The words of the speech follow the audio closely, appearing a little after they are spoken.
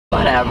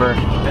Whatever.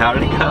 How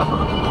did it go?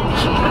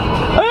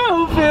 I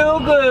don't feel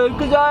good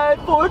because I had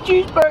 4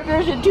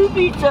 cheeseburgers and 2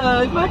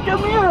 pizzas. My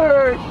tummy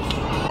hurts.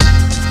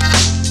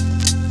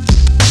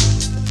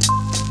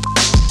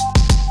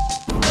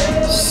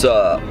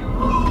 Sup,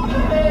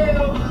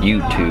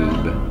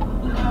 YouTube.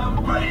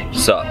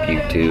 Sup,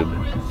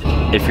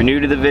 YouTube. If you're new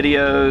to the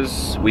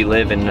videos, we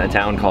live in a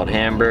town called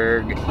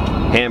Hamburg.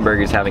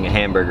 Hamburg is having a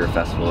Hamburger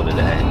Festival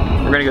today.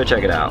 We're gonna go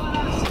check it out.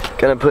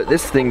 Gonna put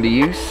this thing to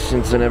use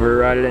since I never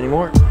ride it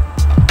anymore.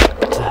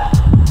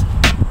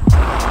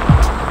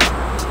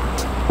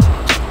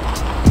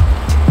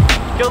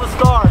 Kill the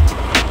star.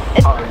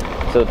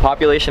 So the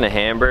population of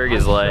Hamburg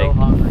is like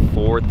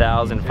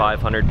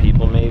 4,500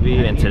 people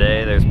maybe, and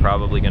today there's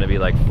probably gonna be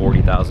like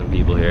 40,000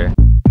 people here.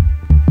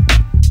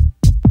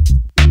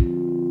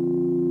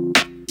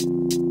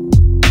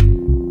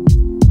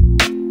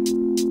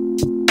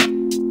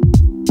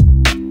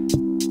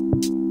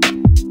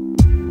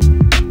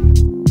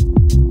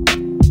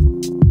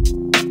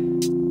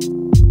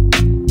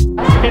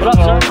 What's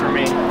up, sir?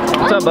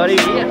 What's up, buddy?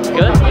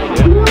 Good?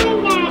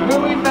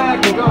 Moving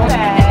back, go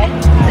ahead.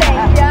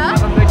 Thank you.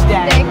 Have a good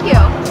day. Thank you.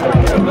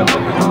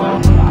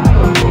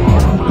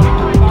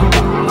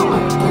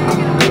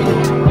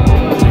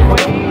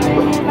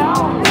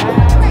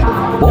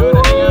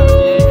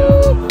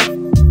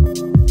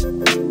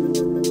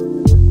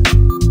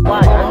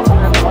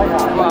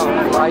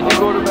 Why'd you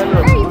go to bed?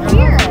 Are you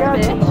here,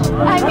 bitch?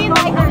 I mean,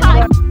 like,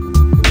 hi.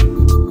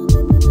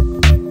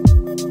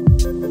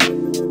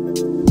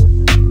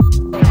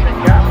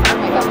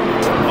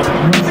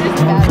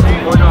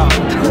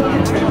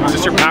 Is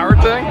this your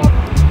powered thing?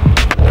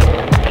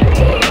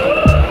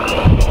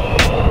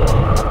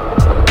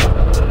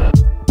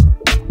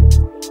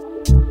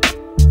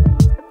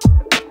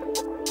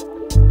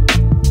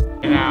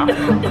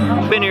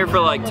 Been here for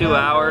like 2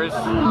 hours.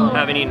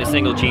 Haven't eaten a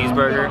single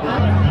cheeseburger.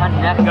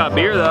 Got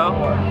beer though.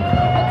 What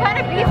kind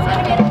of beef do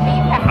you get a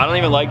beef? I don't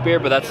even like beer,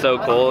 but that's so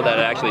cool that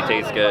it actually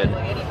tastes good.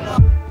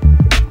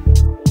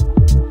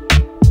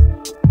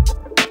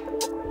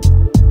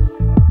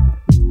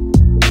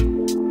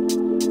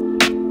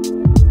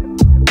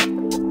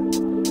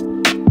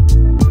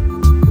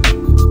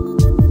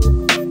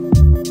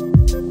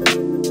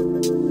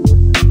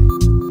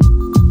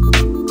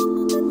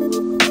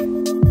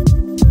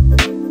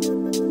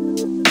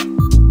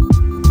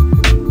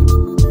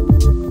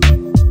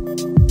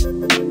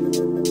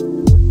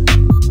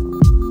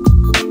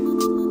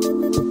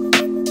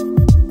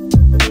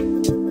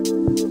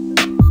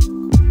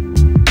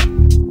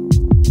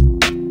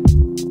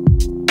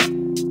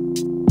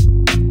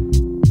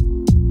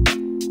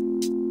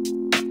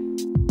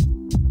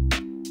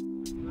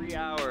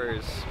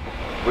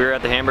 We were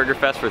at the Hamburger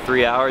Fest for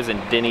 3 hours and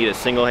didn't eat a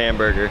single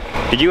hamburger.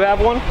 Did you have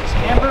one?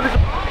 Hamburgers.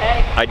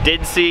 I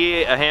did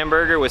see a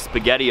hamburger with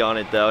spaghetti on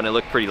it though, and it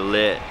looked pretty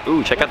lit.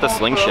 Ooh, check out the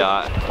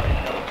slingshot.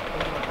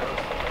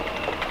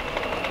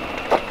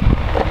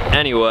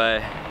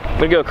 Anyway, I'm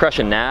gonna go crush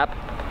a nap,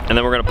 and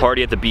then we're gonna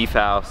party at the beef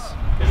house.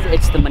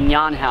 It's the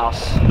Mignon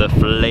house. The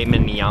filet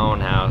mignon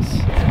house.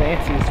 It's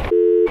fancy as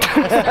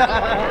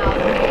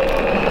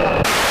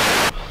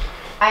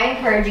I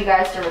encourage you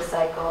guys to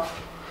recycle.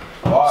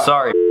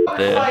 Sorry,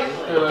 dude.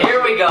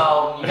 Here we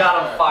go. You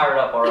got them fired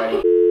up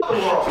already.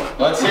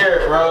 Let's hear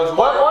it, Rose.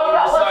 Why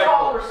What's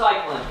wrong with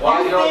recycling?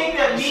 Why You think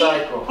that me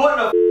putting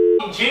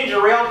a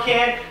ginger ale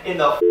can in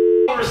the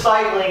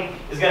recycling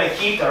is gonna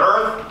keep the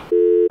earth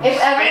If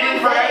spinning everyone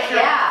for did it, extra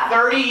yeah.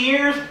 30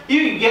 years? You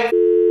can get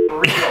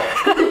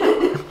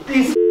real.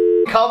 These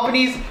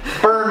companies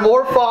burn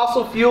more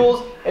fossil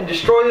fuels and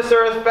destroy this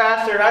earth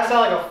faster, and I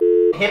sound like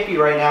a hippie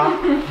right now,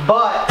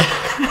 but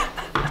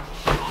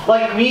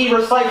like me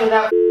recycling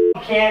that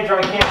can,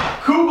 dry can,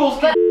 Kugels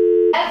can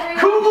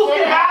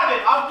have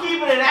it. I'm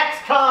keeping an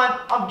ex-con.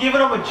 I'm giving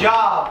them a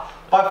job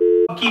by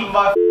keeping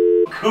my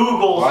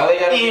Kugels Why they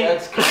gotta be in.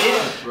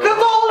 ex-cons, bro?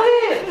 That's all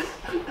it is.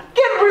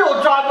 Get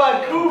real, drive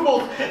by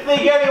Kugels.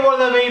 Think any one of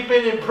them ain't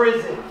been in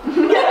prison.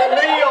 Get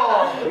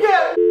real.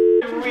 Get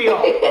real.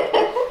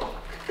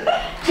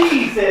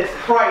 Jesus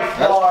Christ,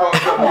 That's Mark. fucked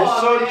up. Come You're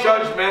on, so man.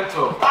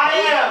 judgmental. I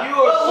am. You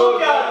are But so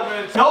look at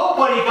him. judgmental.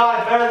 Nobody got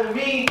it better than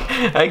me.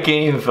 I can't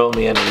even film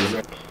the end of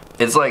this.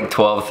 It's like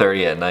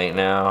 12:30 at night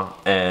now,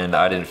 and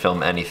I didn't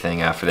film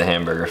anything after the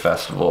Hamburger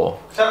Festival.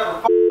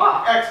 Except for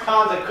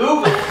ex-cons and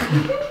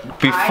Kugels.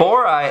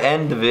 Before I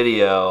end the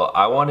video,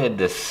 I wanted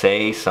to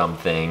say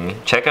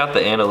something. Check out the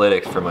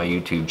analytics for my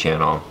YouTube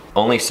channel.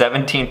 Only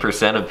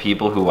 17% of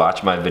people who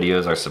watch my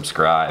videos are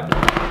subscribed.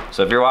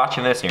 So if you're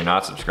watching this and you're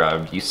not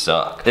subscribed, you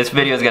suck. This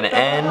video is gonna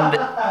end.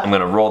 I'm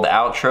gonna roll the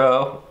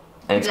outro,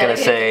 and it's gonna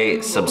say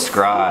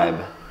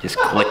subscribe. Just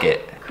click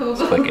it.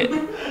 Just click it.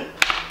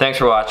 Thanks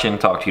for watching.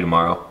 Talk to you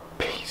tomorrow.